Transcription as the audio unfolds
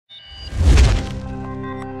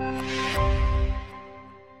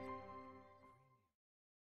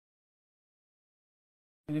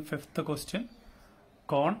ഇനി fifth question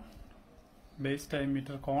കോൺ base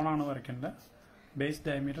diameter കോൺ ആണ് വരയ്ക്കേണ്ടത്. Base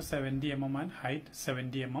diameter 70 mm and height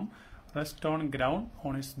 70 mm. Rest on ground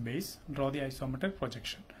on its base. Draw the isometric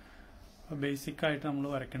projection. Basic ആയിട്ട് നമ്മൾ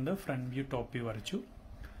വരയ്ക്കേണ്ടത് front view top view വരച്ചു,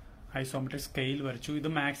 isometric scale വരച്ചു. ഇത്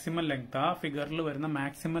maximum length, ആ ഫിഗറിൽ വരുന്ന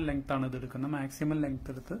മാക്സിമം ലെങ്ത് ആണ് ഇത് എടുക്കുന്നത്. മാക്സിമം ലെങ്ത്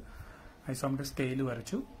എടുത്ത് ഐസോമെട്രിക് സ്കെയിൽ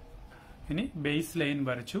വരച്ചു. ഇനി ബേസ് ലൈൻ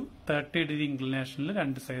വരച്ചു. 30 ഡിഗ്രി ഇൻക്ലിനേഷനിൽ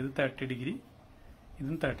രണ്ട് സൈഡ് 30 ഡിഗ്രി,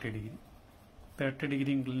 ഇതും 30 ഡിഗ്രി, 30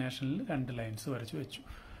 ഡിഗ്രി ഇൻക്ലിനേഷനിൽ രണ്ട് ലൈൻസ് വരച്ചു വെച്ചു.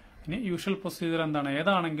 ഇനി യൂഷ്വൽ പ്രൊസീജിയർ എന്താണ്?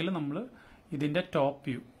 ഏതാണെങ്കിലും നമ്മൾ ഇതിന്റെ ടോപ്പ്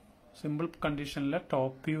വ്യൂ, സിമ്പിൾ കണ്ടീഷനിലെ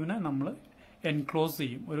ടോപ്പ് വ്യൂവിനെ നമ്മൾ എൻക്ലോസ്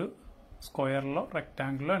ചെയ്യും. ഒരു സ്ക്വയറിലോ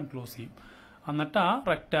റെക്ടാംഗിളോ എൻക്ലോസ് ചെയ്യും. എന്നിട്ട് ആ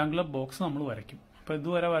റെക്ടാംഗുലർ ബോക്സ് നമ്മൾ വരയ്ക്കും. അപ്പൊ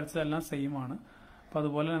ഇതുവരെ വരച്ചതെല്ലാം സെയിം ആണ്. അപ്പൊ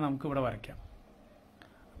അതുപോലെ തന്നെ നമുക്ക് ഇവിടെ വരയ്ക്കാം.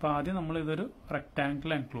 അപ്പൊ ആദ്യം നമ്മൾ ഇതൊരു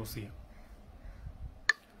റെക്ടാംഗിൾ എൻക്ലോസ് ചെയ്യാം.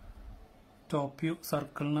 ടോപ്പ് വ്യൂ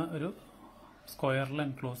സർക്കിളിന് ഒരു സ്ക്വയറിൽ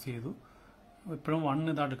എൻക്ലോസ് ചെയ്തു. എപ്പോഴും 1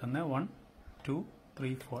 ഇതാ എടുക്കുന്നത്. 1 2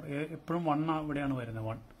 3 4 എപ്പോഴും 1 ഇവിടെയാണ് വരുന്നത്.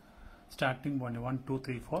 1 സ്റ്റാർട്ടിംഗ് പോയിന്റ് 1 2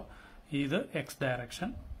 3 4. ഇത് എക്സ് ഡയറക്ഷൻ,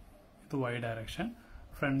 ഇത് Y direction.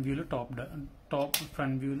 Front വ്യൂല് top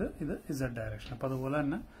front വ്യൂല് ഇത് ഇസഡ് ഡയറക്ഷൻ. അപ്പൊ അതുപോലെ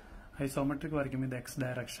തന്നെ ഐസോമെട്രിക് വരയ്ക്കും. ഇത് എക്സ്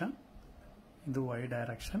ഡയറക്ഷൻ, ഇത് Y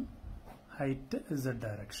direction, height Z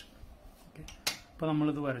direction. Okay, അപ്പൊ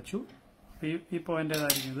നമ്മളിത് വരച്ചു. ഈ പോയിന്റ്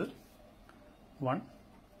ഏതായിരിക്കും? ഇത് 1.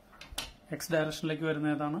 എക്സ് ഡയറക്ഷനിലേക്ക്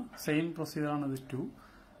വരുന്ന ഏതാണ്? സെയിം പ്രൊസീജിയർ ആണ്. ഇത് 2.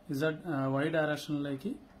 ഇസഡ് വൈ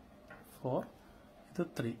ഡയറക്ഷനിലേക്ക് 4, ഇത്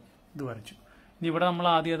 3. ഇത് വരച്ചു. ഇനി ഇവിടെ നമ്മൾ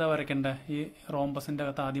ആദ്യം ഏതാ വരയ്ക്കേണ്ടത്? ഈ റോംബസിന്റെ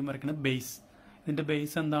അകത്ത് ആദ്യം വരയ്ക്കേണ്ടത് ബേസ്. ഇതിന്റെ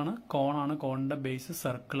ബേസ് എന്താണ്? കോണാണ്. കോണിന്റെ ബേസ്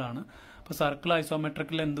സർക്കിൾ ആണ്. അപ്പൊ സർക്കിൾ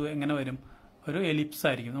ഐസോമെട്രിക്കിൽ എങ്ങനെ വരും? ഒരു എലിപ്സ്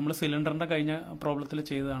ആയിരിക്കും. നമ്മൾ സിലിണ്ടറിന്റെ കഴിഞ്ഞ പ്രോബ്ലത്തിൽ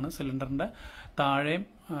ചെയ്തതാണ്. സിലിണ്ടറിന്റെ താഴെയും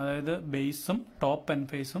അതായത് ബേസും ടോപ്പ് എൻഡ്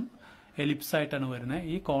ഫേസും എലിപ്സ് ആയിട്ടാണ് വരുന്നത്.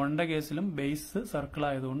 ഈ കോണിന്റെ കേസിലും ബേസ് സർക്കിൾ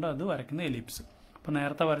ആയതുകൊണ്ട് അത് വരയ്ക്കുന്ന എലിപ്സ്. അപ്പൊ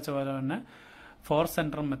നേരത്തെ വരച്ച പോലെ തന്നെ 4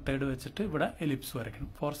 സെന്റർ മെത്തേഡ് വെച്ചിട്ട് ഇവിടെ എലിപ്സ്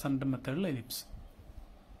വരയ്ക്കണം. 4 സെന്റർ മെത്തേഡിൽ എലിപ്സ്.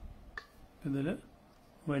 ഇതില്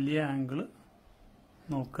വലിയ ആംഗിള്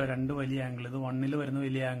നോക്കുക. രണ്ട് വലിയ ആംഗിൾ. ഇത് 1ൽ വരുന്ന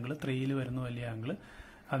വലിയ ആംഗിൾ, 3ൽ വരുന്ന വലിയ ആംഗിൾ.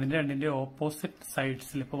 അതിന്റെ രണ്ടിന്റെ ഓപ്പോസിറ്റ്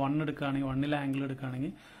സൈഡ്സിൽ, ഇപ്പൊ 1 എടുക്കുകയാണെങ്കിൽ 1ൽ ആംഗിൾ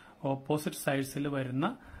എടുക്കുകയാണെങ്കിൽ ഓപ്പോസിറ്റ് സൈഡ്സിൽ വരുന്ന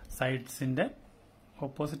സൈഡ്സിന്റെ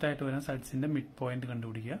ഓപ്പോസിറ്റ് ആയിട്ട് വരുന്ന സൈഡ്സിന്റെ മിഡ് പോയിന്റ്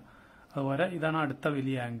കണ്ടുപിടിക്കുക. അതുപോലെ ഇതാണ് അടുത്ത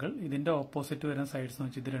വലിയ ആംഗിൾ. ഇതിന്റെ ഓപ്പോസിറ്റ് വരുന്ന സൈഡ്സ് എന്ന്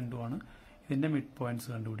വെച്ചാൽ ഇത് രണ്ടുമാണ്. ഇതിന്റെ മിഡ് പോയിന്റ്സ്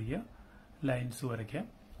കണ്ടുപിടിക്കുക. ലൈൻസ് വരയ്ക്കുക.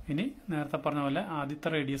 ഇനി നേരത്തെ പറഞ്ഞ പോലെ ആദ്യത്തെ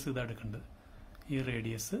റേഡിയസ് ഇതാ എടുക്കേണ്ടത്, ഈ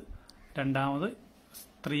റേഡിയസ്. രണ്ടാമത്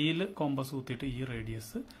 3ൽ കോമ്പസ് കുത്തിയിട്ട് ഈ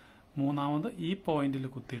റേഡിയസ്. മൂന്നാമത് ഈ പോയിന്റിൽ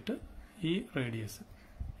കുത്തിയിട്ട് ഈ റേഡിയസ്,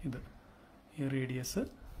 ഇത് ഈ റേഡിയസ്.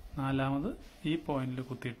 നാലാമത് ഈ പോയിന്റിൽ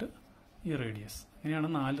കുത്തിയിട്ട് ഈ റേഡിയസ്. ഇങ്ങനെയാണ്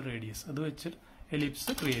 4 റേഡിയസ്. അത് വെച്ച്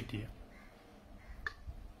എലിപ്സ് ക്രിയേറ്റ് ചെയ്യാം.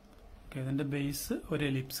 ഓക്കെ, ഇതിന്റെ ബേസ് ഒരു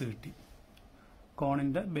എലിപ്സ് കിട്ടി.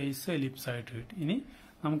 കോണിന്റെ ബേസ് എലിപ്സ് ആയിട്ട് കിട്ടി. ഇനി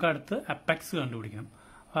നമുക്ക് അടുത്ത് അപ്പെക്സ് കണ്ടുപിടിക്കണം.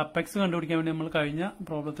 അപ്പെക്സ് കണ്ടുപിടിക്കാൻ വേണ്ടി നമ്മൾ കഴിഞ്ഞ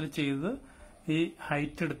പ്രോബ്ലത്തിൽ ചെയ്തത് ഈ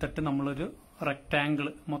ഹൈറ്റ് എടുത്തിട്ട് നമ്മളൊരു റെക്ടാംഗിൾ,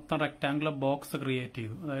 മൊത്തം റെക്ടാംഗുലർ ബോക്സ് ക്രിയേറ്റ്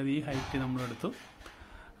ചെയ്തു. അതായത് ഈ ഹൈറ്റ് നമ്മളെടുത്തു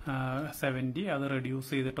 70, അത്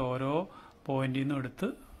റെഡ്യൂസ് ചെയ്തിട്ട് ഓരോ പോയിന്റിൽ നിന്നും എടുത്ത്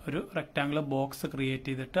ഒരു റെക്ടാംഗുലർ ബോക്സ് ക്രിയേറ്റ്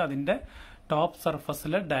ചെയ്തിട്ട് അതിന്റെ ടോപ്പ്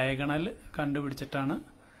സർഫസിലെ ഡയഗണൽ കണ്ടുപിടിച്ചിട്ടാണ്,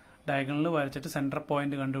 ഡയഗണൽ വരച്ചിട്ട് സെന്റർ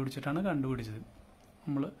പോയിന്റ് കണ്ടുപിടിച്ചിട്ടാണ് കണ്ടുപിടിച്ചത്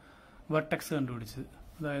നമ്മൾ വെർട്ടെക്സ് കണ്ടുപിടിച്ചത്.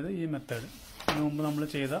 അതായത് ഈ മെത്തേഡ്. ഇതിനു മുമ്പ് നമ്മൾ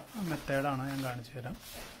ചെയ്ത മെത്തേഡാണ് ഞാൻ കാണിച്ചു തരാം.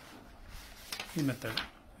 ഈ മെത്തേഡ്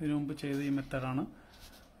ഇതിനു മുമ്പ് ചെയ്ത ഈ മെത്തേഡാണ്.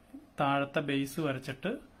 താഴത്തെ ബേസ്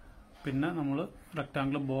വരച്ചിട്ട് പിന്നെ നമ്മൾ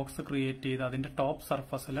റെക്ടാംഗുലർ ബോക്സ് ക്രിയേറ്റ് ചെയ്ത് അതിന്റെ ടോപ്പ്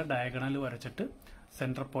സർഫസിലെ ഡയഗണൽ വരച്ചിട്ട്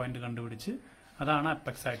സെന്റർ പോയിന്റ് കണ്ടുപിടിച്ച് അതാണ്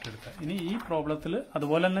അപ്പെക്സ് ആയിട്ട് എടുത്തത്. ഇനി ഈ പ്രോബ്ലത്തിൽ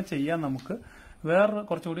അതുപോലെ തന്നെ ചെയ്യാൻ നമുക്ക് വേറെ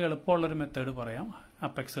കുറച്ചുകൂടി എളുപ്പമുള്ളൊരു മെത്തേഡ് പറയാം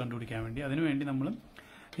അപ്പെക്സ് കണ്ടുപിടിക്കാൻ വേണ്ടി. അതിനുവേണ്ടി നമ്മൾ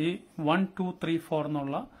ഈ 1 2 3 4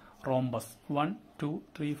 എന്നുള്ള റോംബസ്, 1 2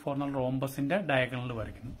 3 4 എന്നുള്ള റോംബസിന്റെ ഡയഗണൽ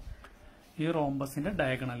വരയ്ക്കുന്നു. ഈ റോംബസിന്റെ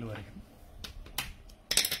ഡയഗണൽ വരയ്ക്കുന്നു.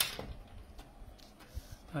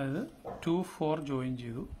 അതായത് 2 4 ജോയിൻ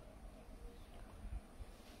ചെയ്തു,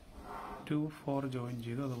 2 4 ജോയിൻ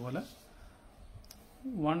ചെയ്തു. അതുപോലെ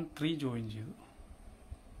 1 3 ജോയിൻ ചെയ്തു.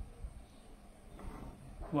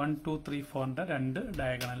 1 2 3 4ന്റെ രണ്ട്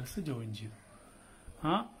ഡയഗണൽസ് ജോയിൻ ചെയ്തു.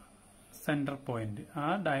 ആ സെന്റർ പോയിന്റ്, ആ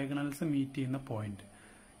ഡയഗണൽസ് മീറ്റ് ചെയ്യുന്ന പോയിന്റ്,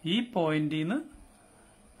 ഈ പോയിന്റിൽ നിന്ന്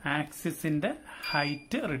ആക്സിസിന്റെ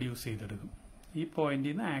ഹൈറ്റ് റെഡ്യൂസ് ചെയ്തെടുക്കും. ഈ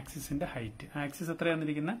പോയിന്റിൽ നിന്ന് ആക്സിസിന്റെ height, axis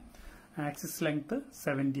എത്രയാന്നിരിക്കുന്നത്? Axis length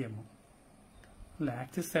 70 mm അല്ല,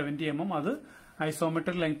 ആക്സിസ് 70 mm. അത്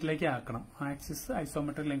ഐസോമെട്രിക് ലെങ്ത്തിലേക്ക് ആക്കണം. ആക്സിസ്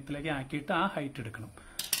ഐസോമെട്രിക് ലെങ്ത്തിലേക്ക് ആക്കിയിട്ട് ആ ഹൈറ്റ് എടുക്കണം.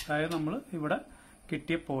 അതായത് നമ്മൾ ഇവിടെ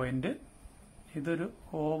കിട്ടിയ പോയിന്റ് ഇതൊരു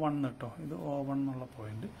O1 കേട്ടോ, ഇത് O1 എന്നുള്ള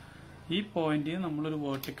പോയിന്റ്. ഈ പോയിന്റിൽ നിന്ന് നമ്മളൊരു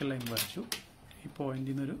വെർട്ടിക്കൽ ലൈൻ വരച്ചു. ഈ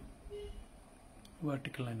പോയിന്റിൽ നിന്നൊരു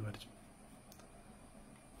വെർട്ടിക്കൽ ലൈൻ വരച്ചു.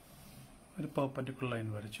 ഒരു പെർപെൻഡിക്കുലർ ലൈൻ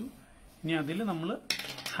വരച്ചു. ഇനി അതിൽ നമ്മൾ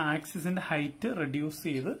ആക്സിസിന്റെ ഹൈറ്റ് റെഡ്യൂസ്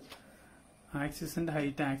ചെയ്ത് ആക്സിസിന്റെ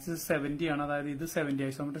ഹൈറ്റ് ആക്സിസ് 70 ആണ്, അതായത് ഇത് 70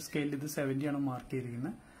 ഐസോമെട്രിക് സ്കെയിലിൽ ഇത് 70 ആണ് മാർക്ക്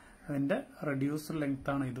ചെയ്തിരിക്കുന്നത്. അതിന്റെ റെഡ്യൂസ്ഡ് ലെങ്ത്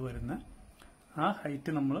ആണ് ഇത് വരുന്നത്. ആ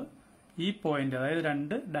ഹൈറ്റ് നമ്മൾ ഈ പോയിന്റ്, അതായത്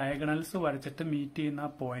രണ്ട് ഡയഗണൽസ് വരച്ചിട്ട് മീറ്റ് ചെയ്യുന്ന ആ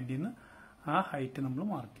പോയിന്റിൽ നിന്ന് ആ ഹൈറ്റ് നമ്മൾ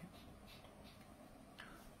മാർക്ക് ചെയ്യും.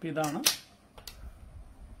 അപ്പൊ ഇതാണ്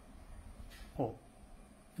O,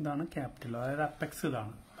 ഇതാണ് ക്യാപിറ്റൽ, അതായത് അപ്പെക്സ്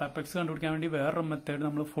ഇതാണ്. അപ്പെക്സ് കണ്ടുപിടിക്കാൻ വേണ്ടി വേറൊരു മെത്തേഡ്,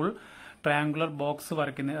 നമ്മൾ ഫുൾ റെക്ടാംഗുലർ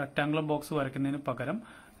ബോക്സ് വരയ്ക്കുന്നതിന് പകരം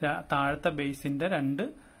താഴത്തെ ബേസിന്റെ രണ്ട്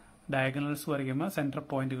ഡയഗണൽസ് വരയ്ക്കുമ്പോൾ സെന്റർ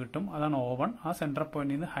പോയിന്റ് കിട്ടും. അതാണ് O1. ആ സെന്റർ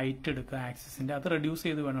പോയിന്റിൽ നിന്ന് ഹൈറ്റ് എടുക്കുക ആക്സിസിന്റെ, അത് റെഡ്യൂസ്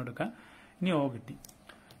ചെയ്ത് വേണം എടുക്കാൻ. ഇനി O കിട്ടി.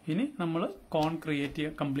 ഇനി നമ്മൾ കോൺ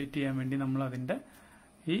കംപ്ലീറ്റ് ചെയ്യാൻ വേണ്ടി നമ്മൾ അതിന്റെ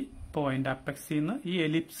ഈ പോയിന്റ് അപ്പെക്സിൽ നിന്ന് ഈ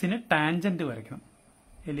എലിപ്സിന് ടാൻജന്റ് വരയ്ക്കണം.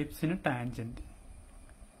 എലിപ്സിന് ടാൻജന്റ്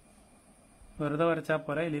വെറുതെ വരച്ചാൽ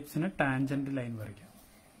പോരാ, എലിപ്സിന് ടാൻജന്റ് ലൈൻ വരയ്ക്കാം.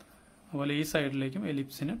 അതുപോലെ ഈ സൈഡിലേക്കും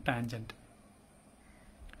എലിപ്സിന് ടാൻജന്റ്,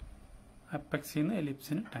 അപ്പെക്സിൽ നിന്ന്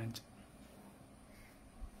എലിപ്സിന് ടാൻജന്റ്,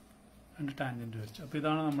 രണ്ട് ടാൻജന്റ് വരച്ചു. അപ്പൊ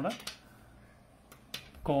ഇതാണ് നമ്മുടെ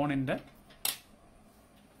കോണിന്റെ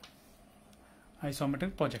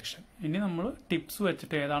ഐസോമെട്രിക് പ്രൊജക്ഷൻ. ഇനി നമ്മൾ ടിപ്സ്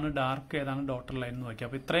വെച്ചിട്ട് ഏതാണ് ഡാർക്ക് ഏതാണ് ഡോട്ടർ ലൈൻ എന്ന് വയ്ക്കുക.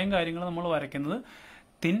 അപ്പൊ ഇത്രയും കാര്യങ്ങൾ നമ്മൾ വരയ്ക്കുന്നത്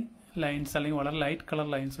തിൻ ലൈൻസ് അല്ലെങ്കിൽ വളരെ ലൈറ്റ് കളർ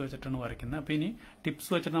ലൈൻസ് വെച്ചിട്ടാണ് വരയ്ക്കുന്നത്. അപ്പൊ ഇനി ടിപ്സ്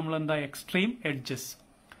വെച്ചിട്ട് നമ്മൾ എന്താ, എക്സ്ട്രീം എഡ്ജസ്,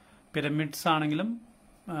 പിരമിഡ്സ് ആണെങ്കിലും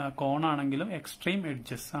കോൺ ആണെങ്കിലും എക്സ്ട്രീം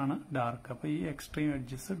എഡ്ജസ് ആണ് ഡാർക്ക്. അപ്പൊ ഈ എക്സ്ട്രീം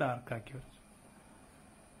എഡ്ജസ് ഡാർക്ക് ആക്കി വരച്ചു,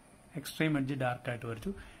 എക്സ്ട്രീം എഡ്ജ് ഡാർക്ക് ആയിട്ട്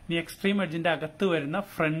വരച്ചു. ഇനി എക്സ്ട്രീം എഡ്ജിന്റെ അകത്ത് വരുന്ന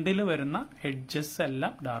ഫ്രണ്ടിൽ വരുന്ന എഡ്ജസ്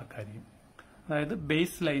എല്ലാം ഡാർക്ക് ആയിരിക്കും. അതായത്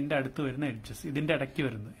ബേസ് ലൈനിന്റെ അടുത്ത് വരുന്ന എഡ്ജസ്, ഇതിന്റെ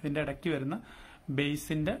ഇടയ്ക്ക് വരുന്ന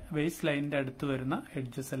ബേസ് ലൈനിന്റെ അടുത്ത് വരുന്ന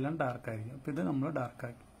എഡ്ജസ് എല്ലാം ഡാർക്ക് ആയിരിക്കും. അപ്പൊ ഇത് നമ്മൾ ഡാർക്ക്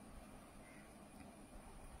ആക്കി.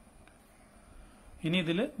 ഇനി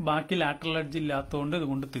ഇതിൽ ബാക്കി ലാറ്ററൽ എഡ്ജ് ഇല്ലാത്തതുകൊണ്ട്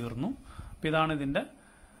ഇതുകൊണ്ട് തീർന്നു. അപ്പൊ ഇതാണ് ഇതിന്റെ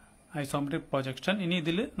ഐസോമെട്രിക് പ്രൊജക്ഷൻ. ഇനി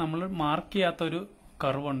ഇതിൽ നമ്മൾ മാർക്ക് ചെയ്യാത്ത ഒരു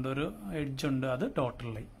കർവ് ഉണ്ട്, ഒരു എഡ്ജ് ഉണ്ട്, അത് ഡോട്ടർ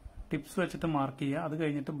ലൈൻ. ടിപ്സ് വെച്ചിട്ട് മാർക്ക് ചെയ്യുക. അത്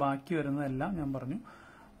കഴിഞ്ഞിട്ട് ബാക്കി വരുന്നതെല്ലാം ഞാൻ പറഞ്ഞു,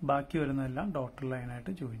 ബാക്കി വരുന്നതെല്ലാം ഡോട്ടർ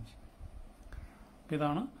ലൈനായിട്ട് ജോയിൻ ചെയ്യും.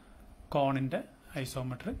 ഇതാണ് കോണിന്റെ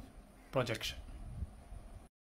ഐസോമെട്രിക് പ്രൊജക്ഷൻ.